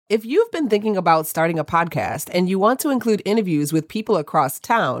If you've been thinking about starting a podcast and you want to include interviews with people across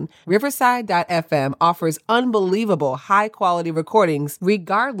town, Riverside.fm offers unbelievable high-quality recordings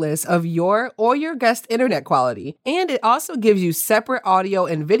regardless of your or your guest internet quality. And it also gives you separate audio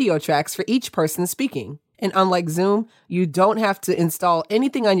and video tracks for each person speaking. And unlike Zoom, you don't have to install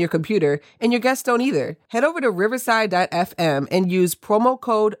anything on your computer, and your guests don't either. Head over to Riverside.fm and use promo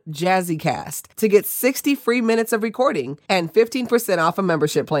code JazzyCast to get 60 free minutes of recording and 15% off a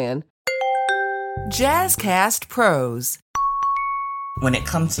membership plan. Jazzcast Pros. When it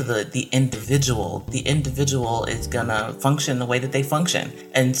comes to the individual is gonna function the way that they function.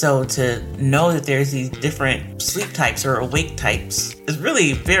 And so to know that there's these different sleep types or awake types is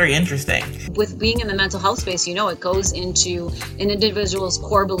really very interesting. With being in the mental health space, it goes into an individual's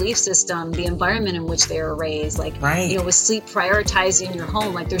core belief system, the environment in which they are raised, with sleep prioritizing your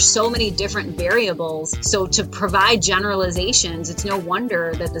home, there's so many different variables. So to provide generalizations, it's no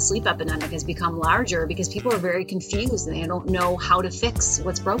wonder that the sleep epidemic has become larger because people are very confused and they don't know how to fix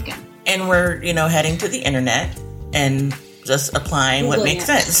what's broken. And we're, heading to the internet and just applying what makes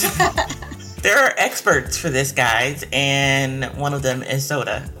sense. There are experts for this, guys, and one of them is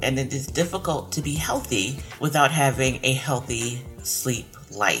soda. And it is difficult to be healthy without having a healthy sleep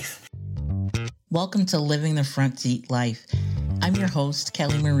life. Welcome to Living the Front Seat Life. I'm your host,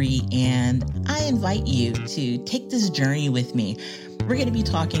 Kelly Marie, and I invite you to take this journey with me. We're going to be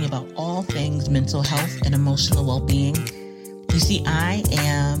talking about all things mental health and emotional well-being. You see, I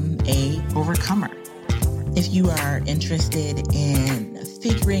am a overcomer. If you are interested in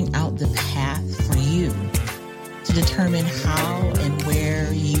figuring out the path for you to determine how and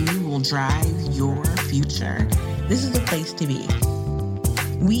where you will drive your future, this is the place to be.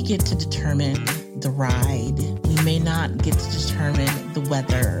 We get to determine the ride. We may not get to determine the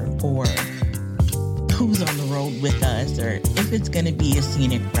weather or who's on the road with us or if it's going to be a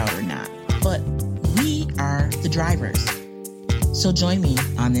scenic route or not, but we are the drivers. So join me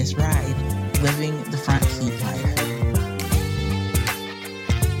on this ride, living the front seat life.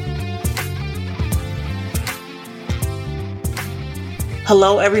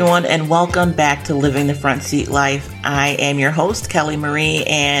 Hello, everyone, and welcome back to Living the Front Seat Life. I am your host, Kelly Marie,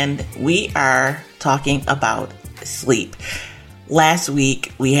 and we are talking about sleep. Last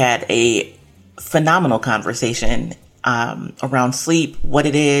week, we had a phenomenal conversation around sleep, what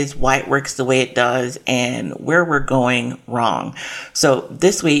it is, why it works the way it does, and where we're going wrong. So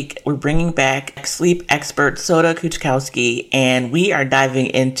this week, we're bringing back sleep expert Soda Kuchkowski, and we are diving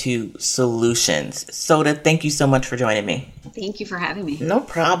into solutions. Soda, thank you so much for joining me. Thank you for having me. No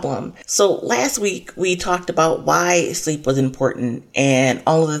problem. So last week, we talked about why sleep was important and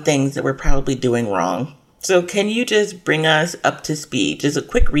all of the things that we're probably doing wrong. So can you just bring us up to speed? Just a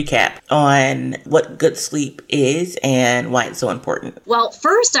quick recap on what good sleep is and why it's so important. Well,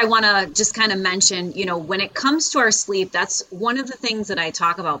 first, I want to just kind of mention, when it comes to our sleep, that's one of the things that I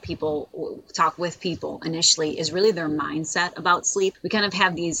talk with people initially is really their mindset about sleep. We kind of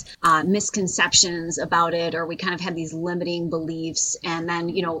have these misconceptions about it, or we kind of have these limiting beliefs. And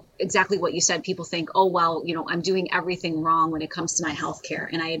then, exactly what you said, people think, oh, well, I'm doing everything wrong when it comes to my healthcare.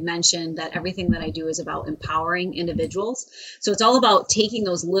 And I had mentioned that everything that I do is about empowering individuals. So it's all about taking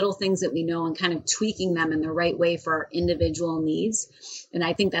those little things that we know and kind of tweaking them in the right way for our individual needs. And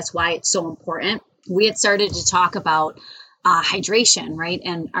I think that's why it's so important. We had started to talk about hydration, right?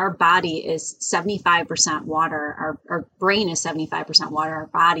 And our body is 75% water. Our brain is 75% water. Our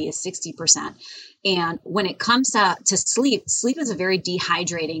body is 60%. And when it comes to sleep is a very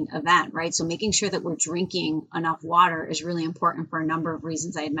dehydrating event, right? So making sure that we're drinking enough water is really important for a number of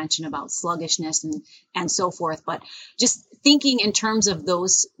reasons. I had mentioned about sluggishness and so forth, but just thinking in terms of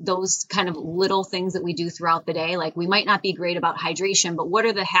those kind of little things that we do throughout the day. Like we might not be great about hydration, but what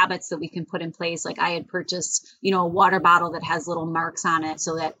are the habits that we can put in place? Like I had purchased, a water bottle that has little marks on it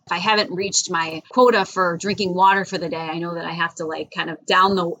so that if I haven't reached my quota for drinking water for the day, I know that I have to kind of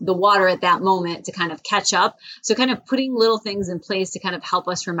down the water at that moment to kind of catch up. So kind of putting little things in place to kind of help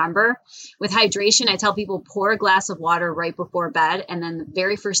us remember. With hydration, I tell people pour a glass of water right before bed. And then the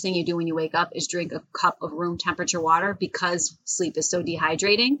very first thing you do when you wake up is drink a cup of room temperature water because sleep is so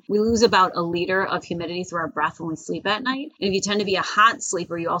dehydrating. We lose about 1 liter of humidity through our breath when we sleep at night. And if you tend to be a hot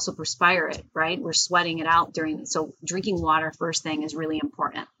sleeper, you also perspire it, right? We're sweating it out so drinking water first thing is really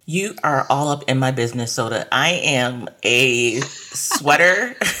important. You are all up in my business, Soda. I am a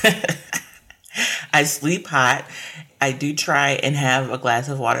sweater. I sleep hot. I do try and have a glass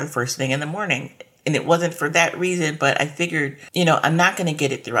of water first thing in the morning. And it wasn't for that reason, but I figured, I'm not going to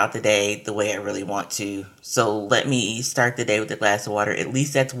get it throughout the day the way I really want to. So let me start the day with a glass of water. At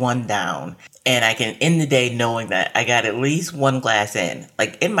least that's one down. And I can end the day knowing that I got at least one glass in.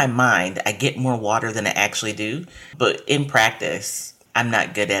 Like in my mind, I get more water than I actually do. But in practice, I'm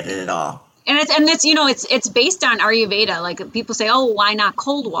not good at it at all. And it's based on Ayurveda. Like people say, oh, why not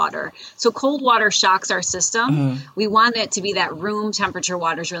cold water? So cold water shocks our system. Mm-hmm. We want it to be that room temperature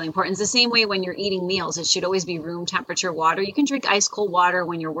water is really important. It's the same way when you're eating meals. It should always be room temperature water. You can drink ice cold water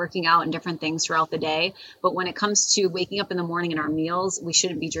when you're working out and different things throughout the day. But when it comes to waking up in the morning in our meals, we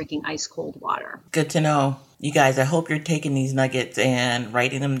shouldn't be drinking ice cold water. Good to know. You guys, I hope you're taking these nuggets and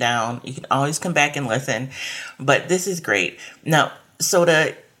writing them down. You can always come back and listen. But this is great. Now,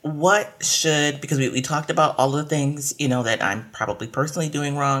 Soda, because we talked about all the things, that I'm probably personally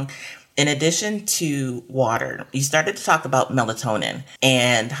doing wrong. In addition to water, you started to talk about melatonin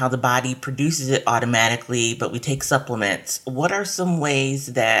and how the body produces it automatically, but we take supplements. What are some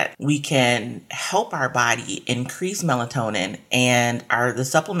ways that we can help our body increase melatonin, and are the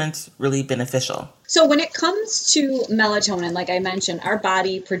supplements really beneficial? So when it comes to melatonin, like I mentioned, our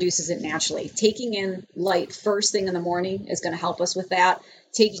body produces it naturally. Taking in light first thing in the morning is going to help us with that.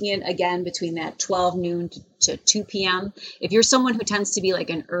 Taking it again between that 12 noon to 2 p.m. If you're someone who tends to be like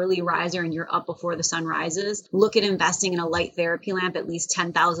an early riser and you're up before the sun rises, look at investing in a light therapy lamp, at least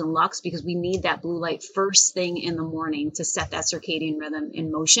 10,000 lux, because we need that blue light first thing in the morning to set that circadian rhythm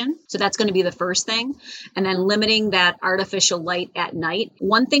in motion. So that's going to be the first thing. And then limiting that artificial light at night.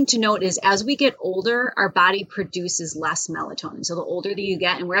 One thing to note is as we get older, our body produces less melatonin. So the older that you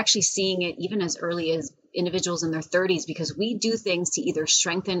get, and we're actually seeing it even as early as individuals in their 30s, because we do things to either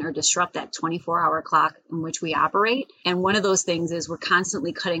strengthen or disrupt that 24-hour clock in which we operate. And one of those things is we're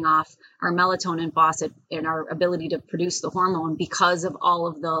constantly cutting off our melatonin faucet and our ability to produce the hormone because of all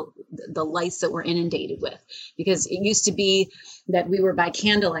of the lights that we're inundated with. Because it used to be that we were by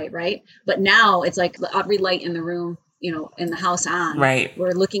candlelight, right? But now it's like every light in the room, in the house on. Right.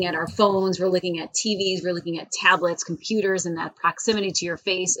 We're looking at our phones, we're looking at TVs, we're looking at tablets, computers, and that proximity to your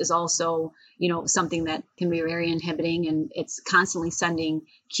face is also, something that can be very inhibiting, and it's constantly sending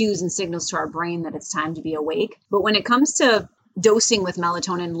cues and signals to our brain that it's time to be awake. But when it comes to dosing with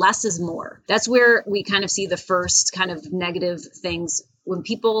melatonin, less is more. That's where we kind of see the first kind of negative things. When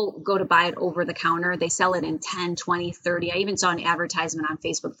people go to buy it over the counter, they sell it in 10, 20, 30. I even saw an advertisement on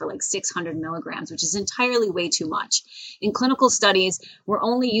Facebook for like 600 milligrams, which is entirely way too much. In clinical studies, we're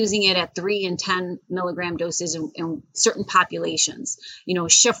only using it at 3 and 10 milligram doses in certain populations.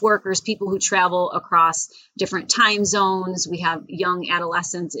 Shift workers, people who travel across different time zones. We have young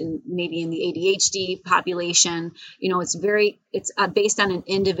adolescents maybe in the ADHD population. It's based on an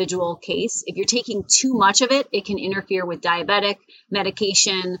individual case. If you're taking too much of it, it can interfere with diabetic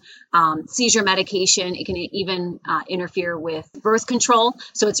medication, seizure medication. It can even interfere with birth control.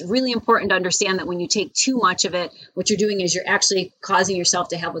 So it's really important to understand that when you take too much of it, what you're doing is you're actually causing yourself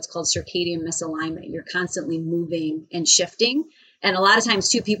to have what's called circadian misalignment. You're constantly moving and shifting. And a lot of times,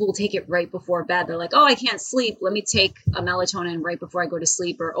 too, people will take it right before bed. They're like, oh, I can't sleep. Let me take a melatonin right before I go to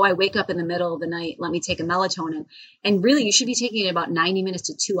sleep. Or, oh, I wake up in the middle of the night. Let me take a melatonin. And really, you should be taking it about 90 minutes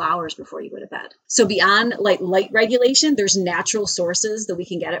to 2 hours before you go to bed. So beyond light regulation, there's natural sources that we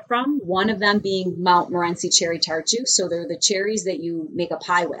can get it from. One of them being Mount Morenci cherry tart juice. So they're the cherries that you make a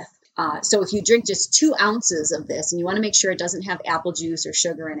pie with. So if you drink just 2 ounces of this, and you want to make sure it doesn't have apple juice or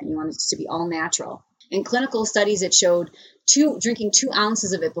sugar in it, you want it to be all natural. In clinical studies, it showed drinking 2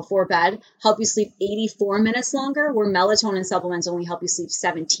 ounces of it before bed help you sleep 84 minutes longer, where melatonin supplements only help you sleep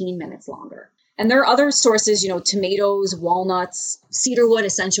 17 minutes longer. And there are other sources, tomatoes, walnuts, cedarwood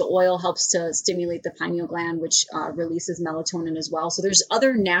essential oil helps to stimulate the pineal gland, which releases melatonin as well. So there's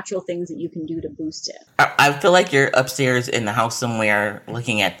other natural things that you can do to boost it. I feel like you're upstairs in the house somewhere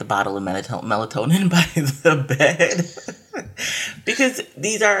looking at the bottle of melatonin by the bed. Because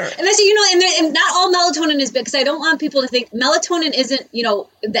these are... And that's, and not all melatonin is bad, because I don't want people to think melatonin isn't,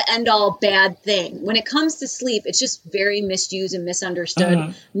 the end-all bad thing. When it comes to sleep, it's just very misused and misunderstood.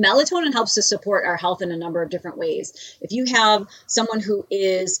 Mm-hmm. Melatonin helps to support our health in a number of different ways. If you have someone who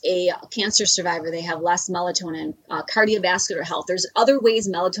is a cancer survivor, they have less melatonin, cardiovascular health. There's other ways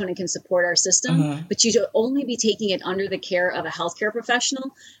melatonin can support our system, mm-hmm. but you should only be taking it under the care of a healthcare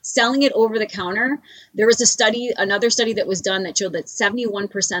professional. Selling it over the counter, there was another study that was done that showed that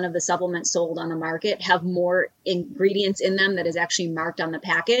 71% of the supplements sold on the market have more ingredients in them that is actually marked on the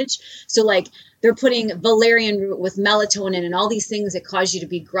package. So they're putting valerian root with melatonin and all these things that cause you to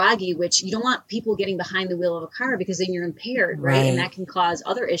be groggy, which you don't want people getting behind the wheel of a car, because then you're impaired, right? And that can cause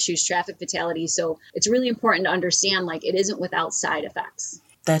other issues, traffic fatalities. So it's really important to understand, it isn't without side effects.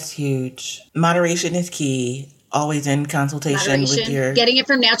 That's huge. Moderation is key. Always in consultation with your... Getting it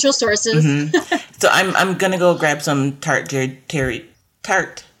from natural sources. Mm-hmm. So I'm going to go grab some tart cherry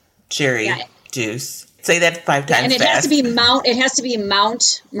juice. Say that 5 times and it fast. has to be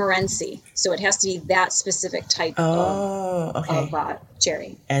Mount Morency. So it has to be that specific type of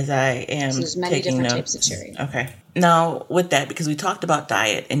cherry. As I am so there's many taking different notes. types of cherry. Okay. Now, with that, because we talked about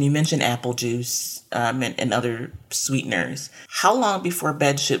diet and you mentioned apple juice and other sweeteners, how long before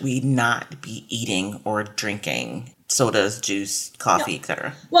bed should we not be eating or drinking sodas, juice, coffee,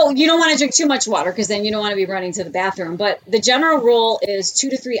 etc.? Well, you don't want to drink too much water because then you don't want to be running to the bathroom. But the general rule is 2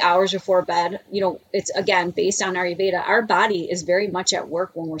 to 3 hours before bed. It's, again, based on Ayurveda. Our body is very much at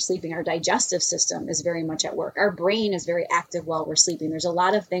work when we're sleeping. Our digestive system is very much at work. Our brain is very active while we're sleeping. There's a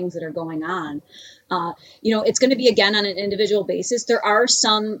lot of things that are going on. It's going to be, again, on an individual basis. There are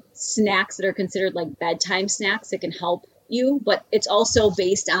some snacks that are considered like bedtime snacks that can help you, but it's also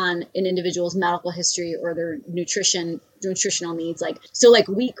based on an individual's medical history or their nutritional needs. Like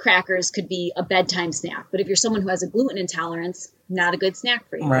wheat crackers could be a bedtime snack, but if you're someone who has a gluten intolerance, not a good snack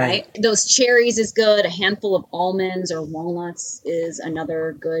for you, right? Those cherries is good. A handful of almonds or walnuts is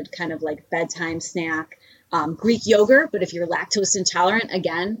another good kind of like bedtime snack. Greek yogurt, but if you're lactose intolerant,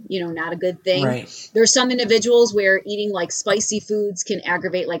 again, not a good thing. Right. There's some individuals where eating like spicy foods can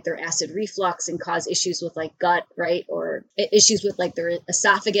aggravate like their acid reflux and cause issues with like gut, right? Or issues with like their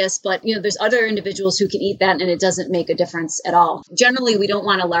esophagus. But, there's other individuals who can eat that and it doesn't make a difference at all. Generally, we don't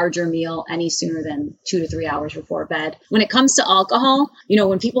want a larger meal any sooner than 2 to 3 hours before bed. When it comes to alcohol,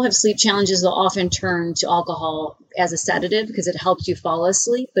 when people have sleep challenges, they'll often turn to alcohol as a sedative because it helps you fall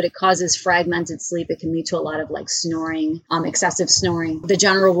asleep, but it causes fragmented sleep. It can lead to a lot of like snoring, excessive snoring. The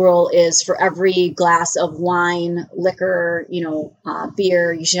general rule is for every glass of wine, liquor,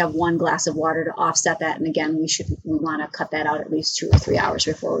 beer, you should have 1 glass of water to offset that. And again, we want to cut that out at least 2 or 3 hours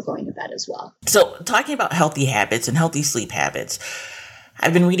before we're going to bed as well. So talking about healthy habits and healthy sleep habits,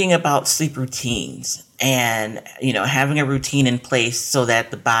 I've been reading about sleep routines and, having a routine in place so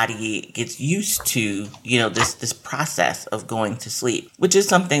that the body gets used to, this process of going to sleep, which is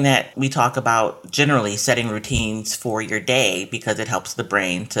something that we talk about generally, setting routines for your day because it helps the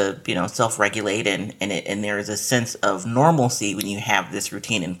brain to, self-regulate and there is a sense of normalcy when you have this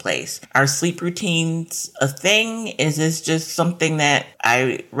routine in place. Are sleep routines a thing? Is this just something that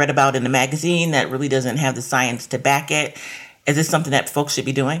I read about in a magazine that really doesn't have the science to back it? Is this something that folks should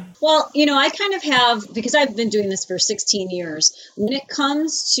be doing? Well, I kind of have, because I've been doing this for 16 years. When it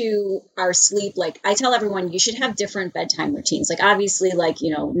comes to our sleep, like I tell everyone, you should have different bedtime routines. Like obviously,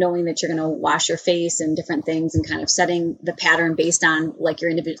 knowing that you're going to wash your face and different things and kind of setting the pattern based on like your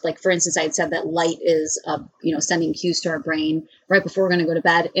individual, like for instance, I had said that light is, sending cues to our brain right before we're going to go to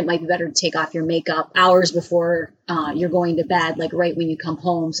bed. It might be better to take off your makeup hours before you're going to bed, like right when you come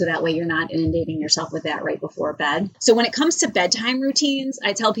home. So that way you're not inundating yourself with that right before bed. So when it comes to bedtime routines,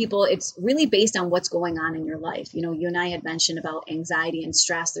 I tell people it's really based on what's going on in your life. You and I had mentioned about anxiety and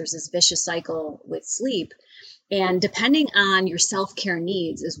stress. There's this vicious cycle with sleep. And depending on your self-care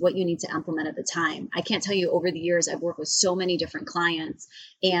needs is what you need to implement at the time. I can't tell you, over the years, I've worked with so many different clients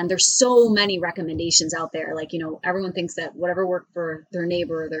and there's so many recommendations out there. Like, everyone thinks that whatever worked for their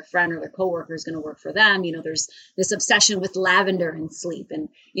neighbor or their friend or their coworker is going to work for them. There's this obsession with lavender and sleep. And,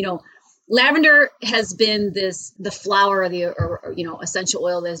 lavender has been the flower or essential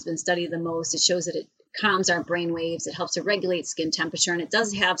oil that has been studied the most. It shows that it calms our brain waves. It helps to regulate skin temperature, and it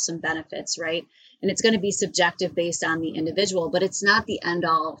does have some benefits, right? And it's going to be subjective based on the individual, but it's not the end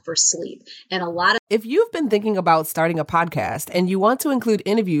all for sleep. And if you've been thinking about starting a podcast and you want to include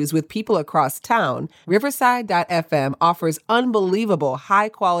interviews with people across town, Riverside.fm offers unbelievable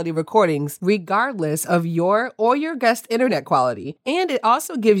high-quality recordings regardless of your or your guest internet quality. And it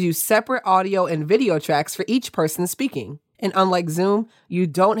also gives you separate audio and video tracks for each person speaking. And unlike Zoom, you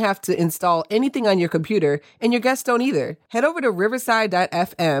don't have to install anything on your computer, and your guests don't either. Head over to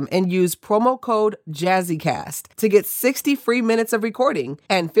Riverside.fm and use promo code JazzyCast to get 60 free minutes of recording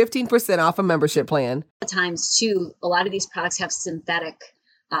and 15% off a membership plan. Times too, a lot of these products have synthetic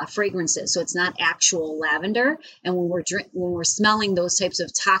fragrances, so it's not actual lavender. And when we're smelling those types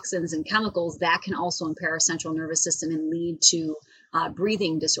of toxins and chemicals, that can also impair our central nervous system and lead to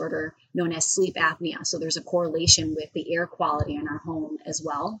breathing disorder known as sleep apnea. So there's a correlation with the air quality in our home as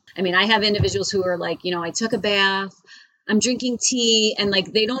well. I mean, I have individuals who are like, I took a bath, I'm drinking tea, and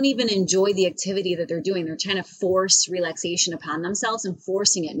like they don't even enjoy the activity that they're doing. They're trying to force relaxation upon themselves, and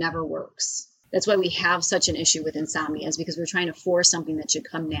forcing it never works. That's why we have such an issue with insomnia, is because we're trying to force something that should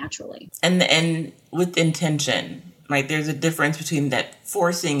come naturally. And with intention, right? There's a difference between that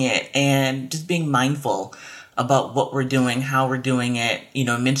forcing it and just being mindful about what we're doing, how we're doing it,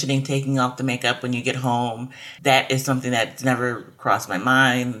 mentioning taking off the makeup when you get home. That is something that's never crossed my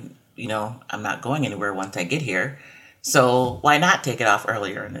mind. I'm not going anywhere once I get here. So why not take it off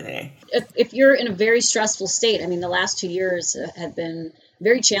earlier in the day? If you're in a very stressful state, the last 2 years have been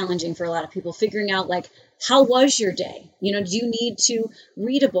very challenging for a lot of people, figuring out how was your day? Do you need to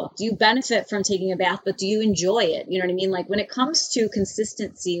read a book? Do you benefit from taking a bath, but do you enjoy it? You know what I mean? When it comes to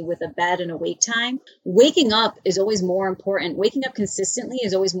consistency with a bed and a wake time, waking up is always more important. Waking up consistently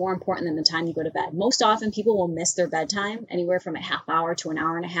is always more important than the time you go to bed. Most often people will miss their bedtime anywhere from a half hour to an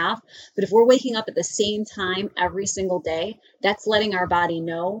hour and a half. But if we're waking up at the same time every single day, that's letting our body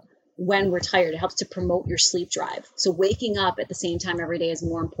know when we're tired. It helps to promote your sleep drive. So waking up at the same time every day is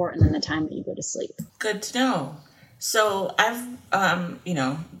more important than the time that you go to sleep. Good to know. So I've,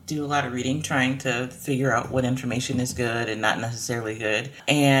 do a lot of reading, trying to figure out what information is good and not necessarily good.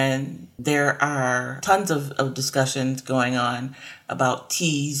 And there are tons of discussions going on about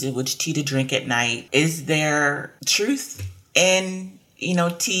teas and which tea to drink at night. Is there truth in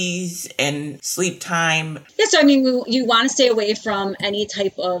teas and sleep time? Yes, you want to stay away from any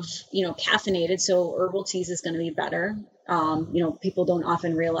type of, caffeinated. So herbal teas is going to be better. People don't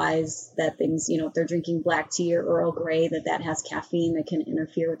often realize that things, if they're drinking black tea or Earl Grey, that has caffeine that can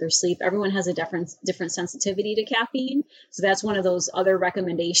interfere with their sleep. Everyone has a different sensitivity to caffeine. So that's one of those other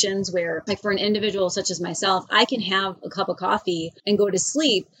recommendations where, for an individual such as myself, I can have a cup of coffee and go to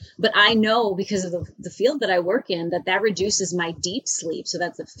sleep. But I know, because of the field that I work in, that reduces my deep sleep. So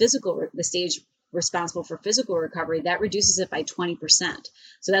that's the stage responsible for physical recovery, that reduces it by 20%.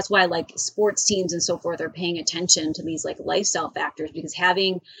 So that's why sports teams and so forth are paying attention to these lifestyle factors, because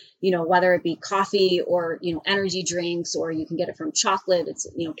having, whether it be coffee or, energy drinks, or you can get it from chocolate, it's,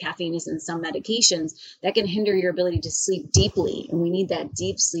 caffeine is in some medications that can hinder your ability to sleep deeply. And we need that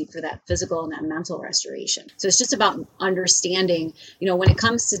deep sleep for that physical and that mental restoration. So it's just about understanding, when it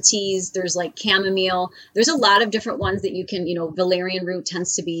comes to teas, there's chamomile, there's a lot of different ones that you can, valerian root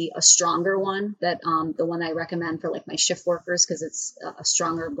tends to be a stronger one, that the one I recommend for my shift workers, because it's a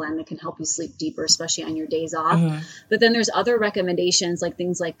stronger blend that can help you sleep deeper, especially on your days off. Mm-hmm. But then there's other recommendations,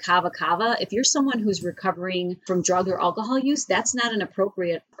 things like kava kava. If you're someone who's recovering from drug or alcohol use, that's not an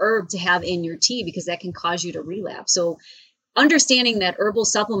appropriate herb to have in your tea, because that can cause you to relapse. So understanding that herbal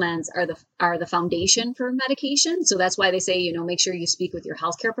supplements are the foundation for medication. So that's why they say, make sure you speak with your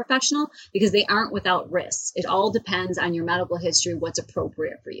healthcare professional, because they aren't without risks. It all depends on your medical history, what's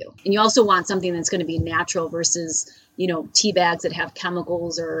appropriate for you. And you also want something that's going to be natural versus, tea bags that have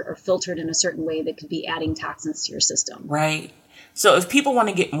chemicals or filtered in a certain way that could be adding toxins to your system. Right. So if people want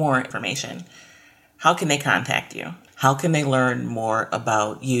to get more information, how can they contact you? How can they learn more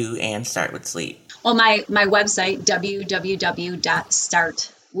about you and Start With Sleep? Well, my website,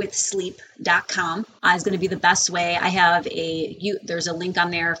 www.startwithsleep.com, is going to be the best way. I have there's a link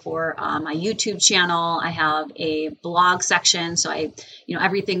on there for my YouTube channel. I have a blog section. So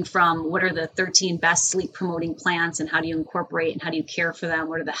everything from what are the 13 best sleep promoting plants and how do you incorporate and how do you care for them?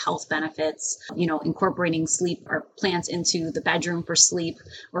 What are the health benefits? Incorporating sleep or plants into the bedroom for sleep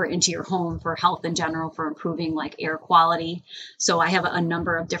or into your home for health in general, for improving air quality. So I have a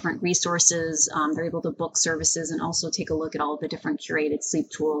number of different resources. They're able to book services and also take a look at all of the different curated sleep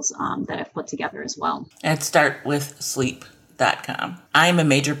tools that I've put together as well. At startwithsleep.com. I'm a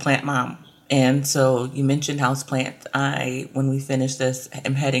major plant mom. And so you mentioned houseplants. When we finish this,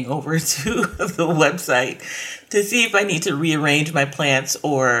 am heading over to the website to see if I need to rearrange my plants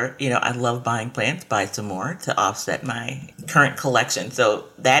or, I love buying plants, buy some more to offset my current collection. So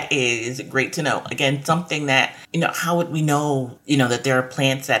that is great to know. Again, something that, how would we know, that there are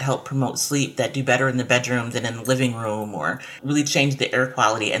plants that help promote sleep that do better in the bedroom than in the living room or really change the air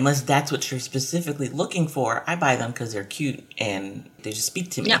quality? Unless that's what you're specifically looking for, I buy them because they're cute and they just speak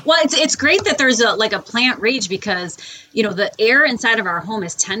to me. Yeah, well, it's great that there's a plant range, because, the air inside of our home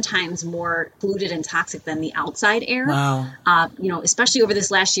is 10 times more polluted and toxic than the outside air. Wow. Especially over this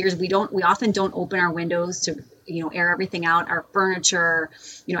last year, we often don't open our windows to air everything out, our furniture,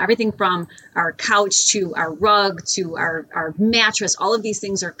 everything from our couch to our rug to our mattress. All of these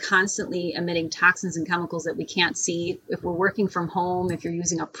things are constantly emitting toxins and chemicals that we can't see. If we're working from home, if you're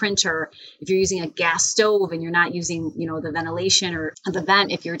using a printer, if you're using a gas stove and you're not using, the ventilation or the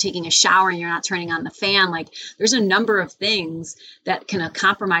vent, if you're taking a shower and you're not turning on the fan, there's a number of things that can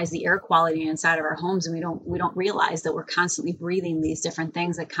compromise the air quality inside of our homes. And we don't realize that we're constantly breathing these different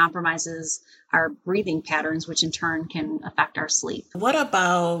things that compromises our breathing patterns, which in turn can affect our sleep. What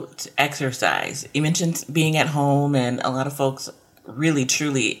about exercise? You mentioned being at home, and a lot of folks really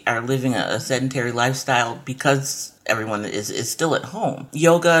truly are living a sedentary lifestyle because everyone is still at home.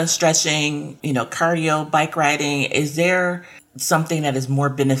 Yoga, stretching, cardio, bike riding. Is there something that is more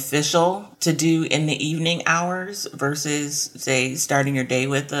beneficial to do in the evening hours versus, say, starting your day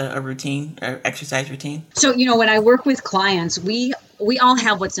with a routine or exercise routine? So, when I work with clients, we all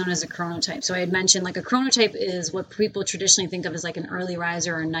have what's known as a chronotype. So I had mentioned like a chronotype is what people traditionally think of as like an early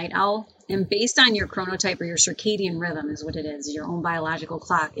riser or a night owl. And based on your chronotype or your circadian rhythm is what it is, your own biological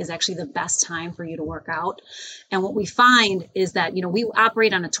clock is actually the best time for you to work out. And what we find is that, we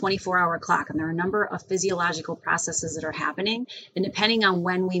operate on a 24-hour clock, and there are a number of physiological processes that are happening. And depending on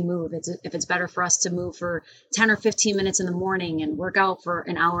when we move, if it's better for us to move for 10 or 15 minutes in the morning and work out for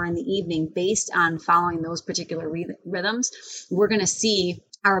an hour in the evening, based on following those particular rhythms, we're going to see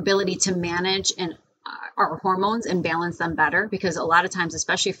our ability to manage and our hormones and balance them better, because a lot of times,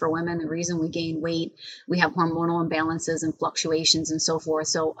 especially for women, the reason we gain weight, we have hormonal imbalances and fluctuations and so forth.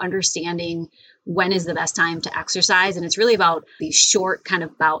 So understanding when is the best time to exercise. And it's really about these short kind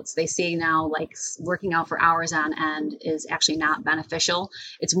of bouts. They say now, like, working out for hours on end is actually not beneficial.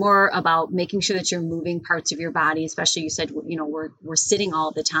 It's more about making sure that you're moving parts of your body, especially you said, we're sitting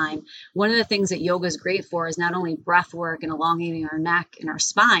all the time. One of the things that yoga is great for is not only breath work and elongating our neck and our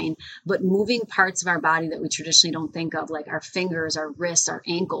spine, but moving parts of our body that we traditionally don't think of, like our fingers, our wrists, our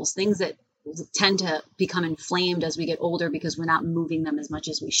ankles, things that tend to become inflamed as we get older because we're not moving them as much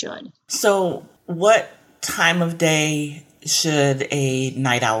as we should. So what time of day should a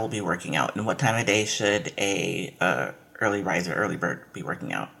night owl be working out, and what time of day should a early riser, early bird be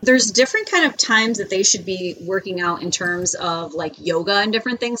working out? There's different kind of times that they should be working out in terms of like yoga and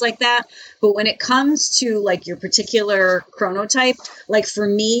different things like that. But when it comes to like your particular chronotype, like for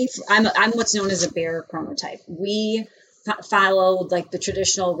me, I'm what's known as a bear chronotype. We follow like the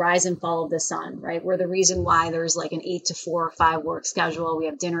traditional rise and fall of the sun, right? We're the reason why there's like an 8 to 4 or 5 work schedule. We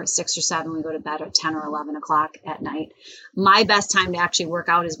have dinner at 6 or 7. We go to bed at 10 or 11 o'clock at night. My best time to actually work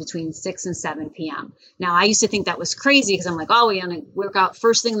out is between 6 and 7 p.m. Now, I used to think that was crazy because I'm like, oh, we're going to work out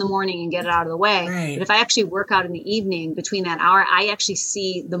first thing in the morning and get it out of the way. Right. But if I actually work out in the evening between that hour, I actually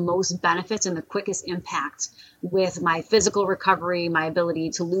see the most benefits and the quickest impact with my physical recovery, my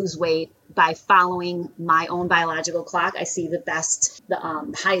ability to lose weight by following my own biological clock. I see the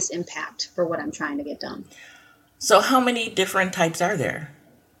highest impact for what I'm trying to get done. So how many different types are there?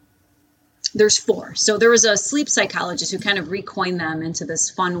 There's 4. So there was a sleep psychologist who kind of recoined them into this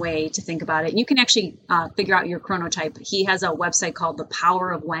fun way to think about it. And you can actually figure out your chronotype. He has a website called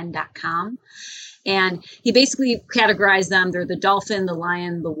thepowerofwhen.com. And he basically categorized them. They're the dolphin, the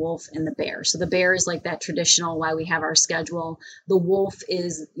lion, the wolf, and the bear. So the bear is like that traditional why we have our schedule. The wolf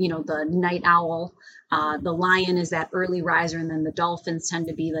is, the night owl. The lion is that early riser. And then the dolphins tend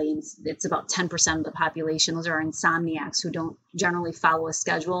to be it's about 10% of the population. Those are insomniacs who don't generally follow a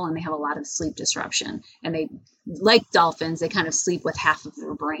schedule, and they have a lot of sleep disruption. And they, like dolphins, they kind of sleep with half of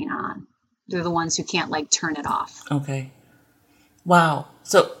their brain on. They're the ones who can't turn it off. Okay. Wow.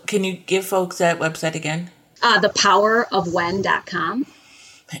 So can you give folks that website again? Thepowerofwhen.com.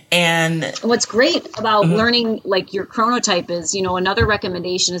 And what's great about learning your chronotype is, another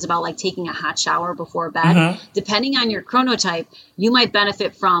recommendation is about taking a hot shower before bed. Depending on your chronotype, you might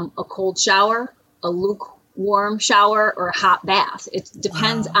benefit from a cold shower, a lukewarm shower, or a hot bath. It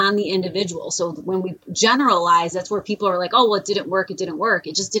depends on the individual. So when we generalize, that's where people are like, oh, well, it didn't work. It didn't work.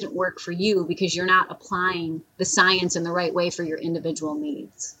 It just didn't work for you because you're not applying the science in the right way for your individual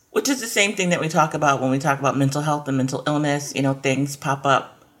needs. Which is the same thing that we talk about when we talk about mental health and mental illness. Things pop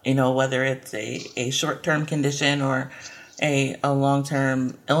up, whether it's a short-term condition or a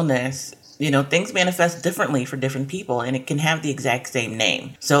long-term illness. Things manifest differently for different people, and it can have the exact same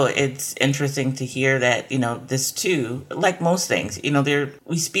name. So it's interesting to hear that, this too, like most things,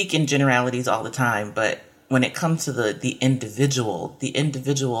 we speak in generalities all the time, but when it comes to the individual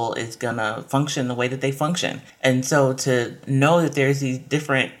is going to function the way that they function. And so to know that there's these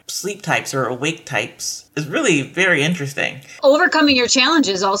different sleep types or awake types is really very interesting. Overcoming your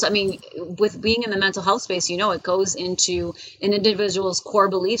challenges also, with being in the mental health space, it goes into an individual's core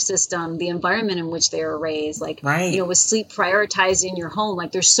belief system, the environment in which they are raised, right. With sleep prioritized in your home,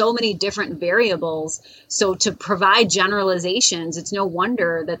 there's so many different variables. So to provide generalizations, it's no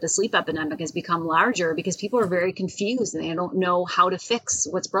wonder that the sleep epidemic has become larger because people are very confused and they don't know how to fix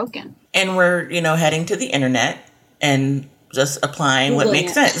what's broken. And we're, heading to the internet and just applying what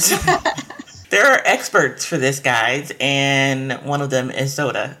makes sense. There are experts for this, guys, and one of them is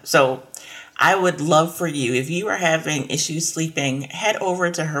Soda. So I would love for you, if you are having issues sleeping, head over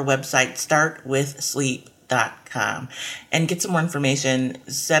to her website, startwithsleep.com. sleep.com and get some more information,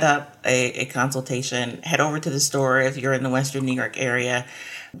 set up a consultation, head over to the store if you're in the Western New York area,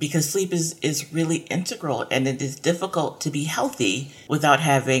 because sleep is really integral, and it is difficult to be healthy without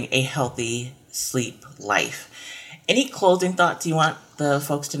having a healthy sleep life. Any closing thoughts you want the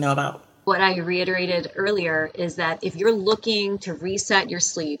folks to know about? What I reiterated earlier is that if you're looking to reset your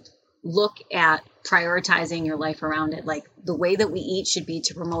sleep, look at prioritizing your life around it. Like the way that we eat should be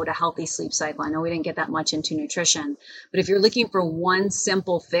to promote a healthy sleep cycle. I know we didn't get that much into nutrition, but if you're looking for one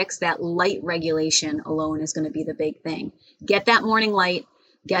simple fix, that light regulation alone is going to be the big thing. Get that morning light,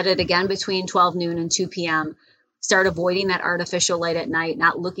 get it again between 12 noon and 2 p.m. Start avoiding that artificial light at night,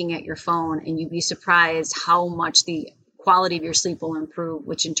 not looking at your phone, and you'd be surprised how much the quality of your sleep will improve,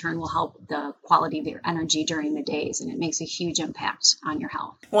 which in turn will help the quality of your energy during the days. And it makes a huge impact on your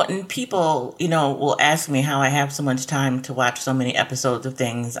health. Well, and people, will ask me how I have so much time to watch so many episodes of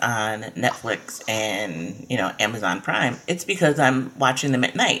things on Netflix and, Amazon Prime. It's because I'm watching them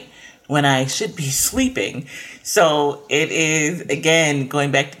at night when I should be sleeping. So it is, again,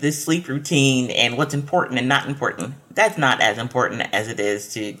 going back to this sleep routine and what's important and not important. That's not as important as it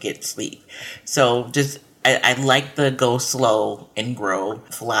is to get sleep. So I like the go slow and grow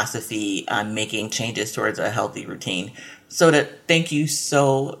philosophy on making changes towards a healthy routine. So thank you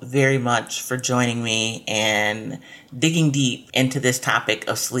so very much for joining me and digging deep into this topic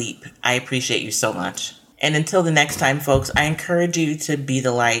of sleep. I appreciate you so much. And until the next time, folks, I encourage you to be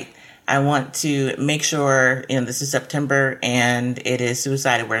the light. I want to make sure, this is September and it is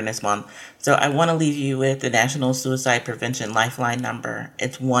Suicide Awareness Month. So I want to leave you with the National Suicide Prevention Lifeline number.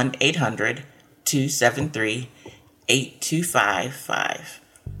 It's 1-800-273-8255.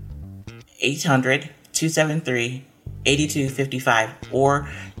 800-273-8255. Or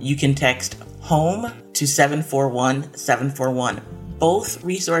you can text HOME to 741-741. Both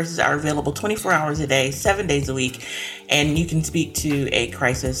resources are available 24 hours a day, 7 days a week, and you can speak to a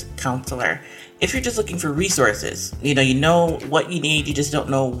crisis counselor. If you're just looking for resources, you know what you need, you just don't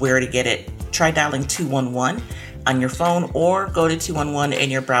know where to get it, try dialing 211 on your phone or go to 211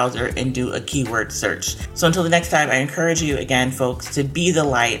 in your browser and do a keyword search. So until the next time, I encourage you again, folks, to be the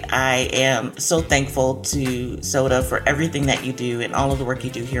light. I am so thankful to Soda for everything that you do and all of the work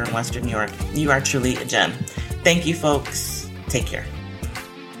you do here in Western New York. You are truly a gem. Thank you, folks. Take care.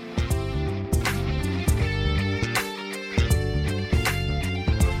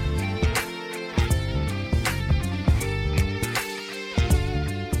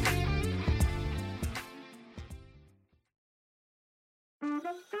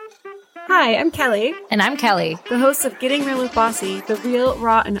 Hi, I'm Kelly. And I'm Kelly, the hosts of Getting Real with Bossy, the real,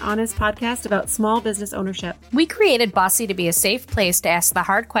 raw, and honest podcast about small business ownership. We created Bossy to be a safe place to ask the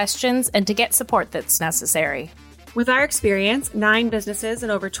hard questions and to get support that's necessary. With our experience, 9 businesses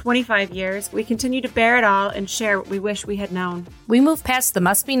and over 25 years, we continue to bear it all and share what we wish we had known. We move past the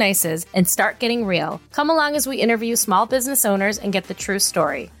must be nices and start getting real. Come along as we interview small business owners and get the true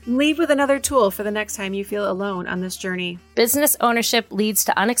story. Leave with another tool for the next time you feel alone on this journey. Business ownership leads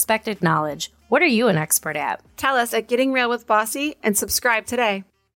to unexpected knowledge. What are you an expert at? Tell us at Getting Real with Bossy and subscribe today.